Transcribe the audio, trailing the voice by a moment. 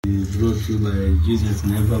is brought to you by Jesus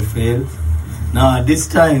Never Fails. Now at this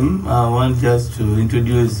time, I want just to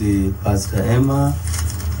introduce Pastor Emma,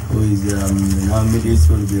 who is in our midst,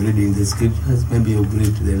 who will be reading the scriptures. Maybe you'll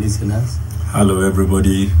greet the listeners. Hello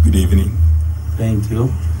everybody, good evening. Thank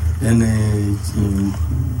you. Then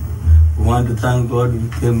we want to thank God. We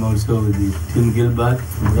came also with Tim Gilbert.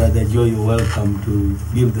 Brother Joe, you're welcome to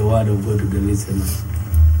give the word of God to the listeners.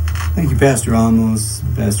 Thank you, Pastor Amos,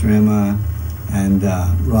 Pastor Emma, and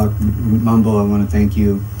Rock Mumbo. I want to thank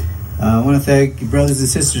you. I want to thank brothers and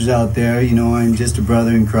sisters out there. You know, I'm just a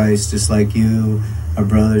brother in Christ, just like you are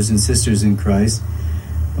brothers and sisters in Christ.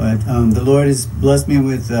 But the Lord has blessed me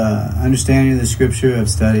with understanding of the Scripture. I've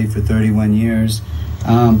studied for 31 years.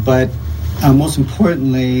 But most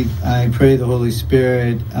importantly, I pray the Holy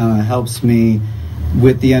Spirit helps me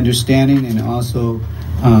with the understanding and also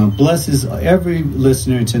blesses every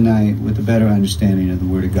listener tonight with a better understanding of the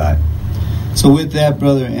Word of God. So with that,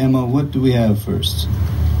 Brother Emma, what do we have first?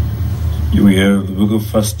 We have the book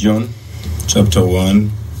of 1 John, chapter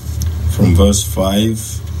 1, from verse 5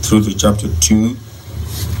 through to chapter 2,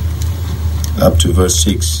 up to verse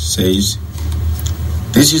 6, says,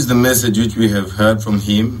 "This is the message which we have heard from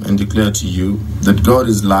him and declare to you, that God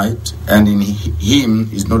is light, and in him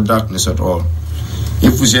is no darkness at all.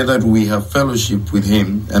 If we say that we have fellowship with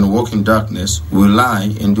him and walk in darkness, we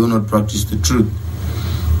lie and do not practice the truth.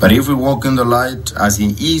 But if we walk in the light as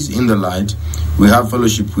he is in the light, we have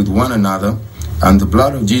fellowship with one another, and the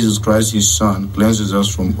blood of Jesus Christ his Son cleanses us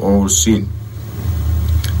from all sin.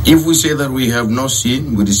 If we say that we have no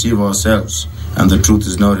sin, we deceive ourselves, and the truth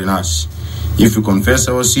is not in us. If we confess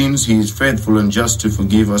our sins, he is faithful and just to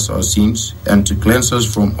forgive us our sins and to cleanse us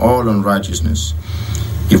from all unrighteousness.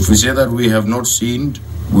 If we say that we have not sinned,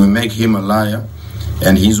 we make him a liar,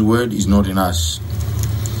 and his word is not in us."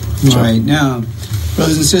 All right, now,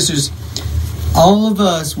 brothers and sisters, all of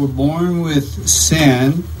us were born with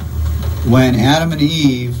sin when Adam and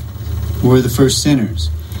Eve were the first sinners.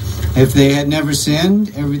 If they had never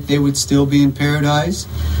sinned, they would still be in paradise.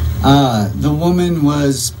 The woman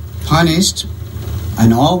was punished,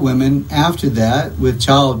 and all women after that, with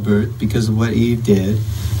childbirth because of what Eve did.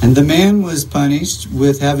 And the man was punished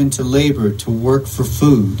with having to labor, to work for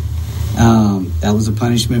food. That was a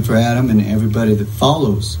punishment for Adam and everybody that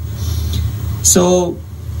follows. So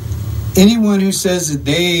anyone who says that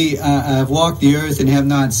they have walked the earth and have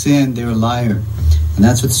not sinned, they're a liar. And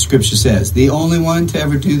that's what the Scripture says. The only one to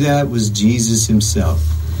ever do that was Jesus himself.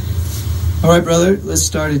 All right, brother, let's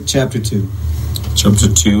start at chapter 2. Chapter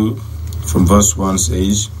 2, from verse 1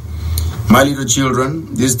 says, "My little children,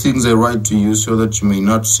 these things I write to you so that you may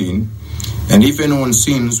not sin. And if anyone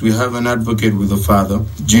sins, we have an advocate with the Father,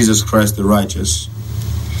 Jesus Christ the righteous.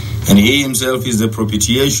 And he himself is the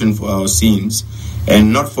propitiation for our sins,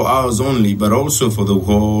 and not for ours only, but also for the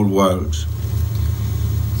whole world.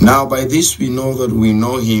 Now by this we know that we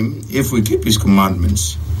know him, if we keep his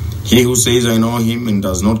commandments. He who says, 'I know him,' and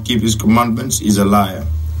does not keep his commandments is a liar,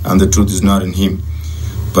 and the truth is not in him.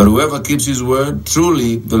 But whoever keeps his word,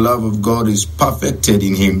 truly the love of God is perfected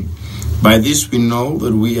in him. By this we know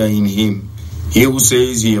that we are in him. He who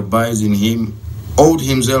says he abides in him ought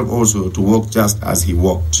himself also to walk just as he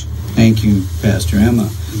walked." Thank you, Pastor Emma.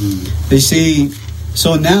 You see,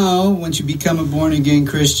 so now, once you become a born-again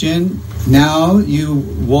Christian, now you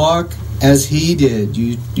walk as he did.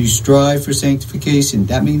 You strive for sanctification.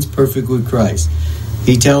 That means perfect with Christ.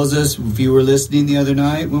 He tells us, if you were listening the other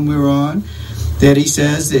night when we were on, that he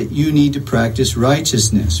says that you need to practice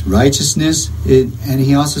righteousness. Righteousness, and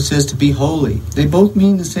he also says to be holy. They both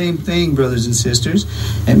mean the same thing, brothers and sisters.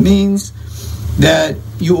 It means that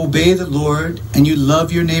you obey the Lord and you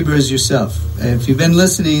love your neighbor as yourself. If you've been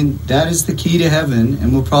listening, that is the key to heaven,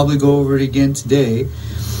 and we'll probably go over it again today.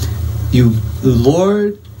 The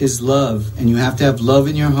Lord is love, and you have to have love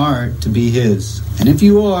in your heart to be his. And if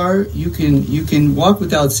you are, you can walk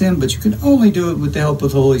without sin, but you can only do it with the help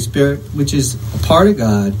of the Holy Spirit, which is a part of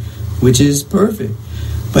God, which is perfect.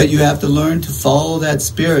 But you have to learn to follow that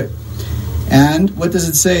Spirit. And what does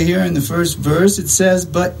it say here in the first verse? It says,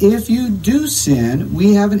 "But if you do sin,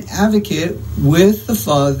 we have an advocate with the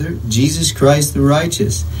Father, Jesus Christ the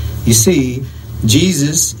righteous." You see,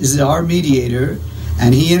 Jesus is our mediator,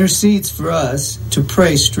 and he intercedes for us to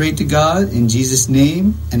pray straight to God in Jesus'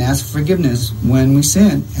 name and ask for forgiveness when we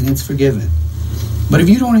sin, and it's forgiven. But if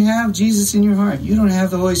you don't have Jesus in your heart, you don't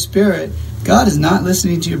have the Holy Spirit, God is not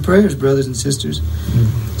listening to your prayers, brothers and sisters.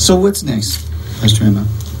 So what's next, Pastor Emma?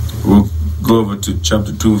 We'll go over to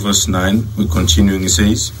chapter 2, verse 9. We're continuing. It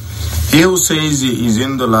says, "He who says he is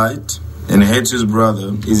in the light and hates his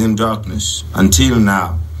brother is in darkness until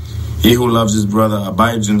now. He who loves his brother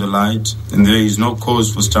abides in the light, and there is no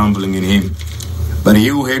cause for stumbling in him. But he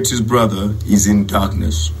who hates his brother is in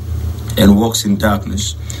darkness, and walks in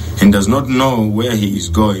darkness, and does not know where he is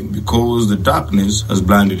going, because the darkness has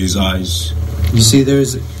blinded his eyes. You see, there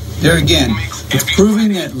again, it's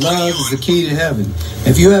proving that love is the key to heaven.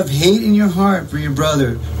 If you have hate in your heart for your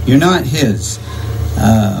brother, you're not his.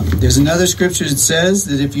 There's another scripture that says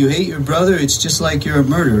that if you hate your brother, it's just like you're a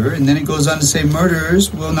murderer. And then it goes on to say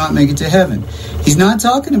murderers will not make it to heaven. He's not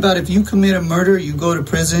talking about if you commit a murder, you go to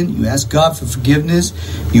prison, you ask God for forgiveness,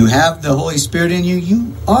 you have the Holy Spirit in you,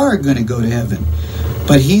 you are going to go to heaven.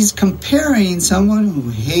 But he's comparing someone who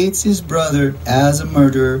hates his brother as a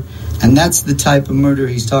murderer, and that's the type of murder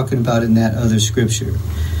he's talking about in that other scripture.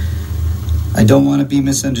 I don't want to be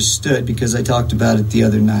misunderstood because I talked about it the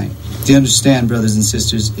other night. Do you understand, brothers and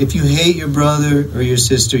sisters? If you hate your brother or your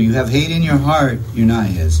sister, you have hate in your heart, you're not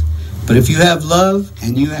his. But if you have love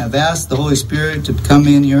and you have asked the Holy Spirit to come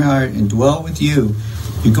in your heart and dwell with you,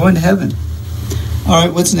 you're going to heaven. All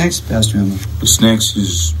right, what's next, Pastor Emma? What's next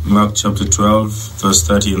is Mark chapter 12, verse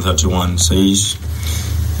 30 and 31 says,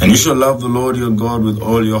 "And you shall love the Lord your God with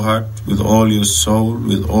all your heart, with all your soul,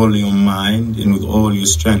 with all your mind, and with all your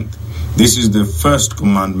strength. This is the first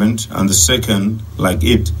commandment, and the second, like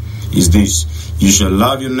it, is this: you shall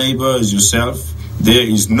love your neighbor as yourself. There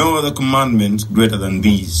is no other commandment greater than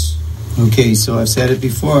these." Okay, so I've said it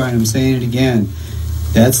before, and I'm saying it again.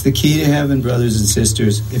 That's the key to heaven, brothers and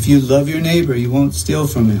sisters. If you love your neighbor, you won't steal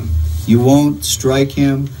from him. You won't strike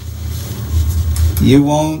him. You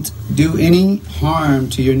won't do any harm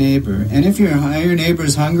to your neighbor. And if your neighbor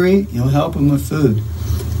is hungry, you'll help him with food.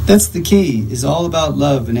 That's the key. It's all about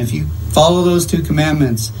love. And if you follow those two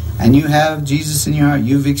commandments and you have Jesus in your heart,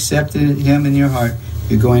 you've accepted him in your heart,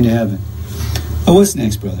 you're going to heaven. Oh, what's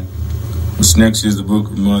next, brother? What's next is the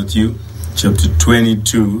book of Matthew, chapter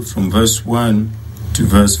 22, from verse 1 to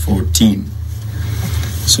verse 14.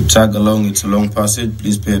 So tag along, it's a long passage,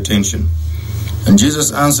 please pay attention. "And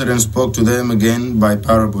Jesus answered and spoke to them again by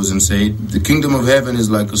parables and said, The kingdom of heaven is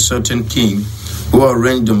like a certain king who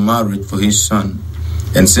arranged a marriage for his son,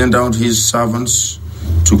 and sent out his servants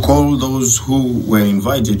to call those who were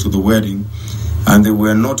invited to the wedding, and they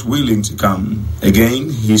were not willing to come. Again,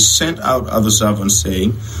 he sent out other servants,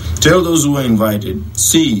 saying, Tell those who are invited,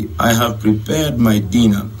 See, I have prepared my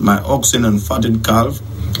dinner. My oxen and fattened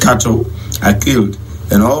cattle are killed,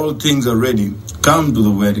 and all things are ready. Come to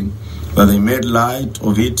the wedding. But they made light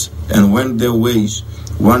of it and went their ways,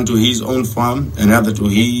 one to his own farm, another to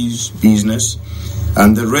his business.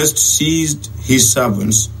 And the rest seized his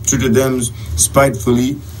servants, treated them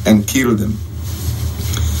spitefully, and killed them.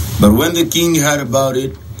 But when the king heard about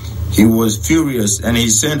it, he was furious, and he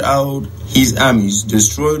sent out his armies,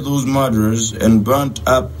 destroyed those murderers, and burnt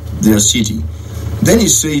up their city. Then he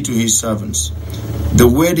said to his servants, The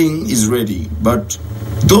wedding is ready, but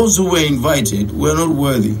those who were invited were not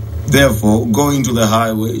worthy. Therefore, go into the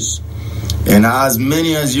highways, and as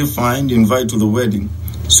many as you find, invite to the wedding.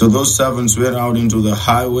 So those servants went out into the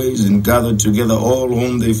highways and gathered together all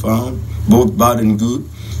whom they found, both bad and good,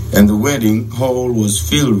 and the wedding hall was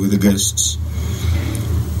filled with the guests.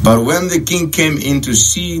 But when the king came in to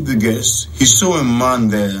see the guests, he saw a man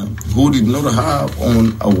there who did not have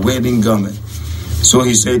on a wedding garment. So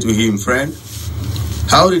he said to him, Friend,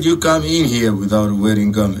 how did you come in here without a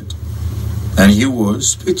wedding garment? And he was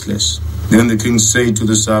speechless. Then the king said to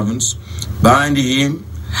the servants, Bind him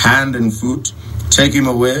hand and foot, take him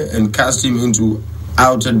away, and cast him into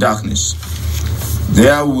outer darkness.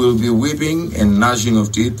 There will be weeping and gnashing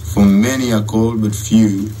of teeth, for many are called, but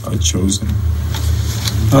few are chosen.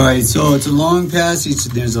 All right, so it's a long passage.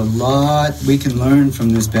 There's a lot we can learn from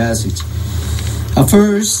this passage.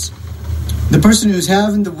 First, the person who's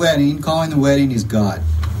having the wedding, calling the wedding, is God.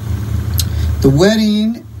 The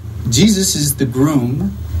wedding, Jesus is the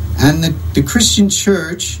groom, and the Christian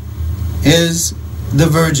church is the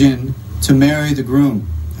virgin to marry the groom.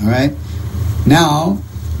 All right? Now,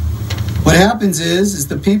 what happens is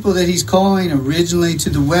the people that he's calling originally to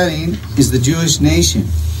the wedding is the Jewish nation.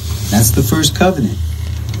 That's the first covenant.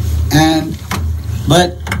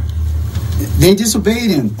 But they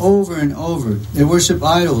disobeyed him over and over. They worship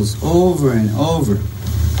idols over and over.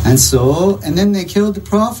 And then they killed the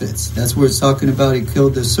prophets. That's where it's talking about he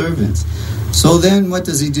killed the servants. So then what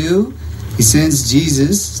does he do? He sends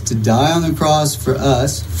Jesus to die on the cross for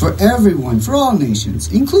us, for everyone, for all nations,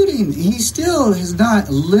 including, he still has not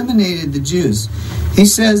eliminated the Jews. He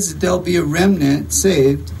says that there'll be a remnant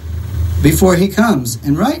saved before he comes.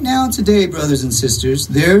 And right now, today, brothers and sisters,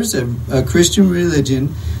 there's a Christian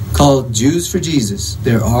religion called Jews for Jesus.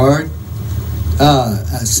 There are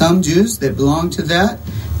some Jews that belong to that,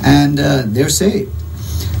 and they're saved.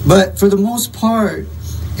 But for the most part,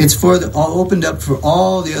 it's all opened up for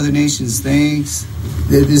all the other nations. Thanks.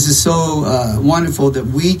 This is so wonderful that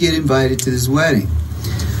we get invited to this wedding.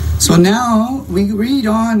 So now, we read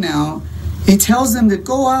on now, he tells them to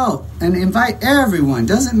go out and invite everyone.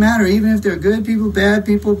 Doesn't matter, even if they're good people, bad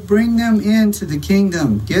people, bring them into the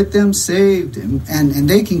kingdom. Get them saved, and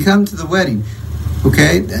they can come to the wedding.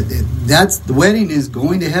 Okay? That's the wedding is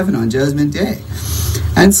going to heaven on Judgment Day.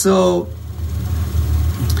 And so,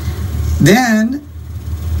 then,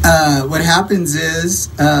 what happens is,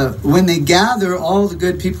 when they gather all the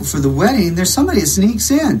good people for the wedding, there's somebody that sneaks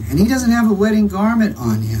in, and he doesn't have a wedding garment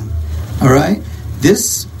on him. All right? He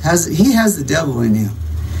has the devil in him.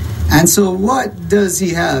 And so what does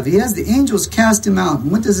he have? He has the angels cast him out.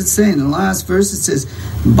 And what does it say in the last verse? It says,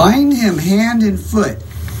 bind him hand and foot,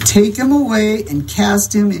 take him away and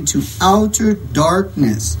cast him into outer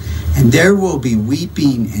darkness. And there will be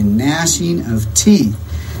weeping and gnashing of teeth.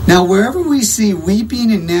 Now, wherever we see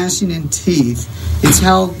weeping and gnashing of teeth, it's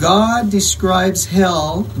how God describes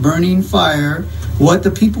hell, burning fire, what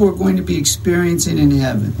the people are going to be experiencing in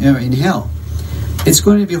heaven, or in hell. It's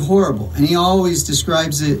going to be horrible. And he always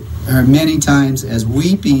describes it many times as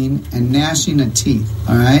weeping and gnashing of teeth.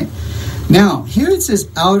 All right? Now, here it says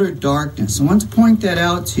outer darkness. I want to point that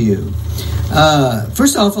out to you.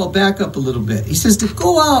 First off, I'll back up a little bit. He says to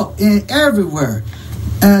go out everywhere,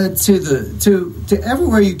 to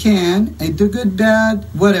everywhere you can, and do good, bad,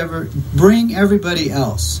 whatever. Bring everybody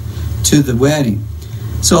else to the wedding.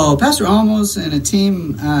 So Pastor Amos and a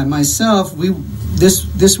team, myself,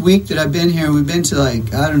 this week that I've been here, we've been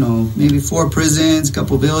to maybe 4 prisons, a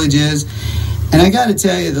couple villages. And I got to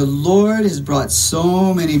tell you, the Lord has brought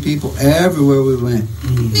so many people everywhere we went.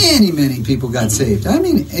 Many, many people got saved. I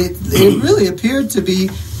mean, it really appeared to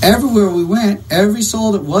be everywhere we went, every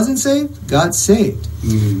soul that wasn't saved got saved.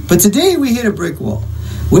 But today we hit a brick wall.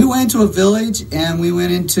 We went to a village and we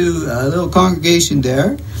went into a little congregation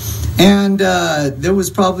there. And there was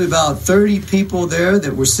probably about 30 people there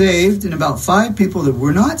that were saved and about 5 people that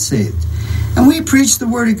were not saved. And we preached the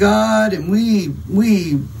Word of God, and we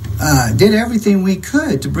did everything we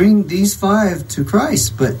could to bring these 5 to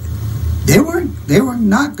Christ, but they were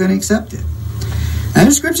not going to accept it. And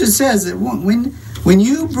the Scripture says that when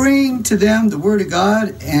you bring to them the Word of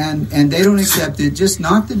God and they don't accept it, just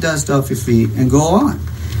knock the dust off your feet and go on.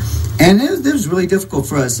 And it was really difficult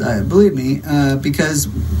for us, believe me, because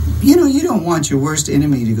you don't want your worst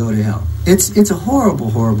enemy to go to hell. It's a horrible,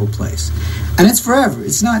 horrible place, and it's forever.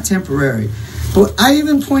 It's not temporary. But I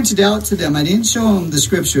even pointed out to them, I didn't show them the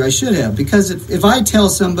Scripture. I should have, because if I tell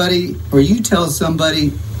somebody or you tell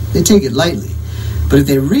somebody, they take it lightly. But if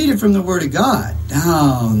they read it from the Word of God,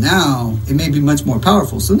 now it may be much more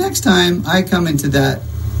powerful. So next time I come into that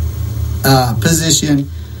position,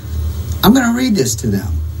 I'm going to read this to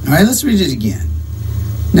them. All right, let's read it again.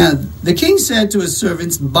 Now, the king said to his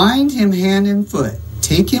servants, bind him hand and foot,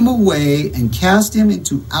 take him away, and cast him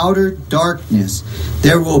into outer darkness.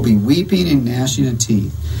 There will be weeping and gnashing of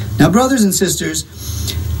teeth. Now, brothers and sisters,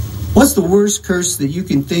 what's the worst curse that you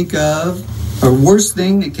can think of, or worst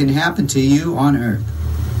thing that can happen to you on earth?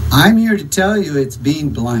 I'm here to tell you it's being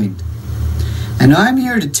blind. And I'm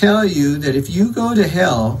here to tell you that if you go to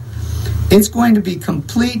hell, it's going to be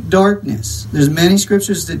complete darkness. There's many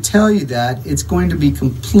scriptures that tell you that. It's going to be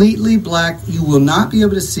completely black. You will not be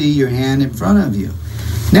able to see your hand in front of you.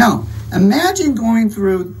 Now, imagine going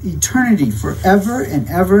through eternity forever and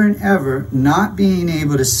ever and ever not being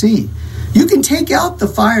able to see. You can take out the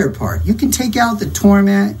fire part. You can take out the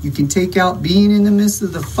torment. You can take out being in the midst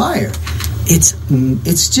of the fire.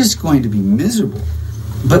 It's just going to be miserable.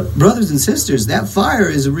 But brothers and sisters, that fire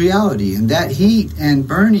is a reality, and that heat and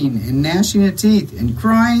burning and gnashing of teeth and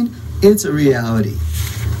crying, it's a reality.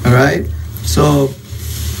 All right? So,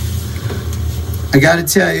 I got to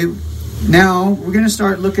tell you, now we're going to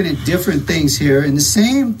start looking at different things here. In the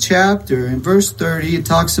same chapter, in verse 30, it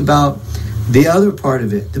talks about the other part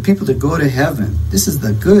of it, the people that go to heaven. This is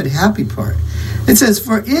the good, happy part. It says,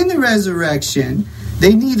 for in the resurrection,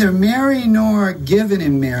 they neither marry nor are given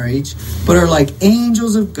in marriage, but are like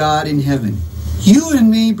angels of God in heaven. You and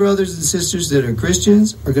me, brothers and sisters that are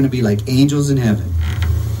Christians, are going to be like angels in heaven.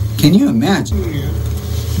 Can you imagine?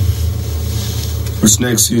 What's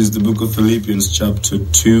next is the book of Philippians chapter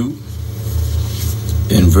 2,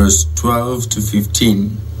 in verse 12 to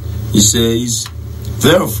 15. He says,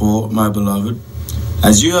 therefore, my beloved,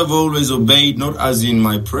 as you have always obeyed, not as in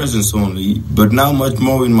my presence only, but now much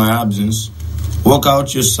more in my absence, work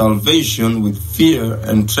out your salvation with fear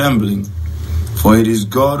and trembling, for it is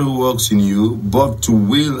God who works in you, both to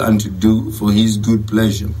will and to do for his good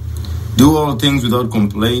pleasure. Do all things without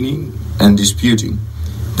complaining and disputing,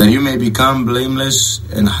 that you may become blameless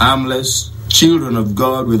and harmless, children of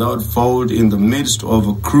God without fault in the midst of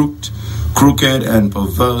a crooked and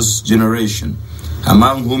perverse generation,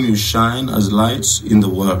 among whom you shine as lights in the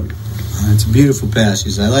world. It's a beautiful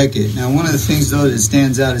passage. I like it. Now, one of the things, though, that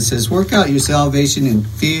stands out, it says, work out your salvation in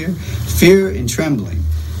fear and trembling.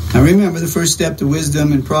 Now, remember, the first step to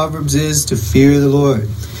wisdom in Proverbs is to fear the Lord.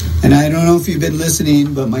 And I don't know if you've been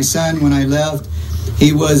listening, but my son, when I left,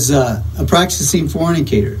 he was a practicing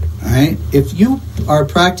fornicator. All right? If you are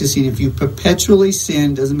practicing, if you perpetually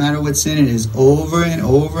sin, doesn't matter what sin it is, over and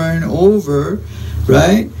over and over,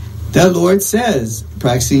 right? The Lord says,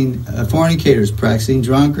 practicing fornicators, practicing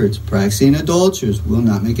drunkards, practicing adulterers will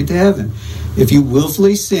not make it to heaven. If you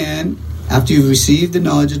willfully sin, after you've received the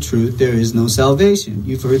knowledge of truth, there is no salvation.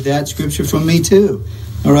 You've heard that scripture from me too.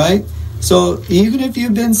 All right? So even if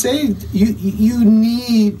you've been saved, you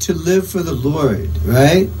need to live for the Lord,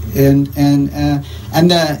 right? And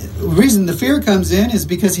the reason the fear comes in is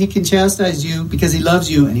because He can chastise you, because He loves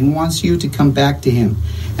you, and He wants you to come back to Him.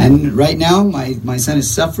 And right now, my son is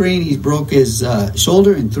suffering. He broke his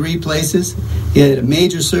shoulder in 3 places. He had a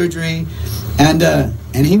major surgery, and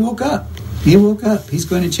he woke up. He woke up. He's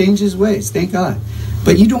going to change his ways. Thank God.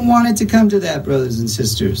 But you don't want it to come to that, brothers and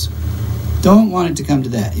sisters. Don't want it to come to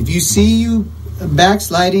that. If you see you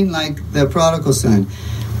backsliding like the prodigal son,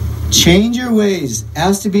 change your ways.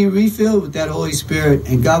 Ask to be refilled with that Holy Spirit,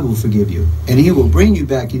 and God will forgive you. And He will bring you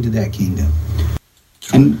back into that kingdom.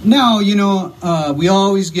 And now, we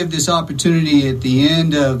always give this opportunity at the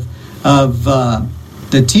end of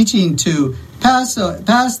the teaching to pass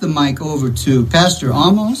the mic over to Pastor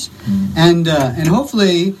Amos, and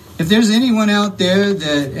hopefully, if there's anyone out there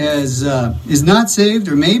that is not saved,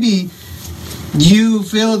 or maybe you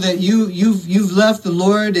feel that you've left the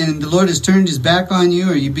Lord and the Lord has turned His back on you,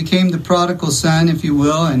 or you became the prodigal son, if you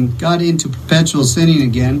will, and got into perpetual sinning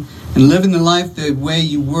again and living the life the way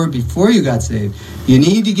you were before you got saved, you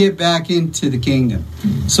need to get back into the kingdom.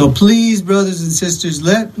 So please, brothers and sisters,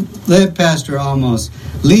 let Pastor Amos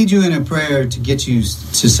lead you in a prayer to get you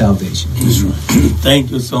to salvation.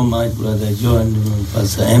 Thank you so much, Brother John and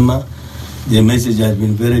Pastor Emma. The message has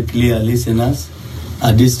been very clear, listeners.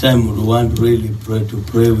 At this time, we want really to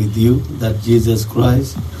pray with you that Jesus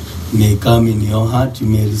Christ may come in your heart, you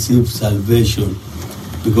may receive salvation,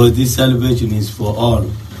 because this salvation is for all.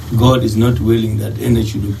 God is not willing that any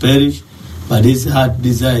should perish, but His heart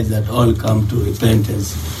desires that all come to repentance.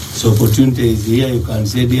 So opportunity is here. You can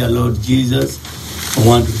say, dear Lord Jesus, I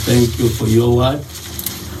want to thank you for your word.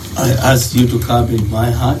 I ask you to come in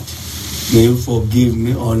my heart. May you forgive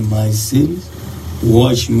me all my sins.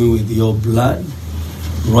 Wash me with your blood.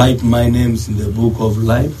 Write my names in the book of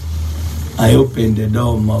life. I open the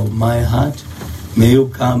door of my heart. May you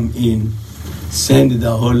come in. Send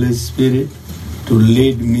the Holy Spirit to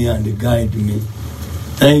lead me and guide me.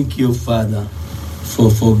 Thank you, Father, for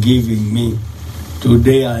forgiving me.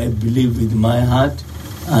 Today I believe with my heart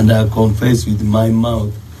and I confess with my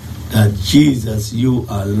mouth that Jesus, you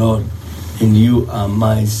are Lord and you are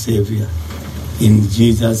my Savior. In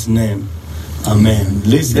Jesus' name, amen.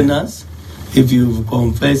 Listeners, if you've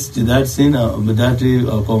confessed that sin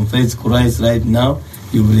or confessed Christ right now,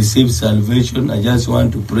 you've received salvation. I just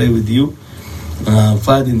want to pray with you.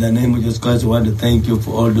 Father, in the name of Jesus Christ, I want to thank you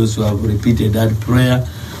for all those who have repeated that prayer.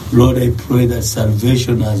 Lord, I pray that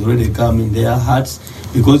salvation has already come in their hearts,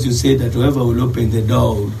 because you say that whoever will open the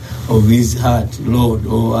door of his heart, Lord,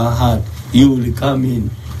 or our heart, you will come in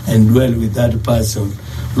and dwell with that person.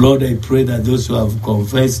 Lord, I pray that those who have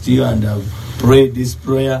confessed you and have prayed this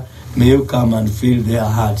prayer, may you come and fill their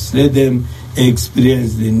hearts. Let them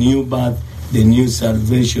experience the new birth, the new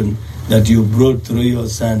salvation that you brought through your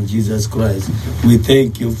Son, Jesus Christ. We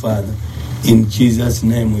thank you, Father. In Jesus'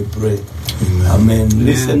 name we pray. Amen.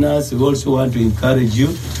 Listeners, we also want to encourage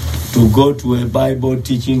you to go to a Bible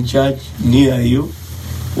teaching church near you,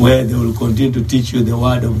 where they will continue to teach you the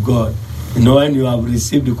Word of God. When you have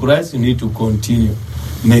received Christ, you need to continue.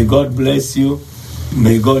 May God bless you.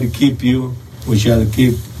 May God keep you. We shall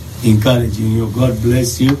keep encouraging you. God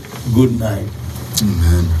bless you. Good night.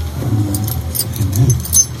 Amen. Amen.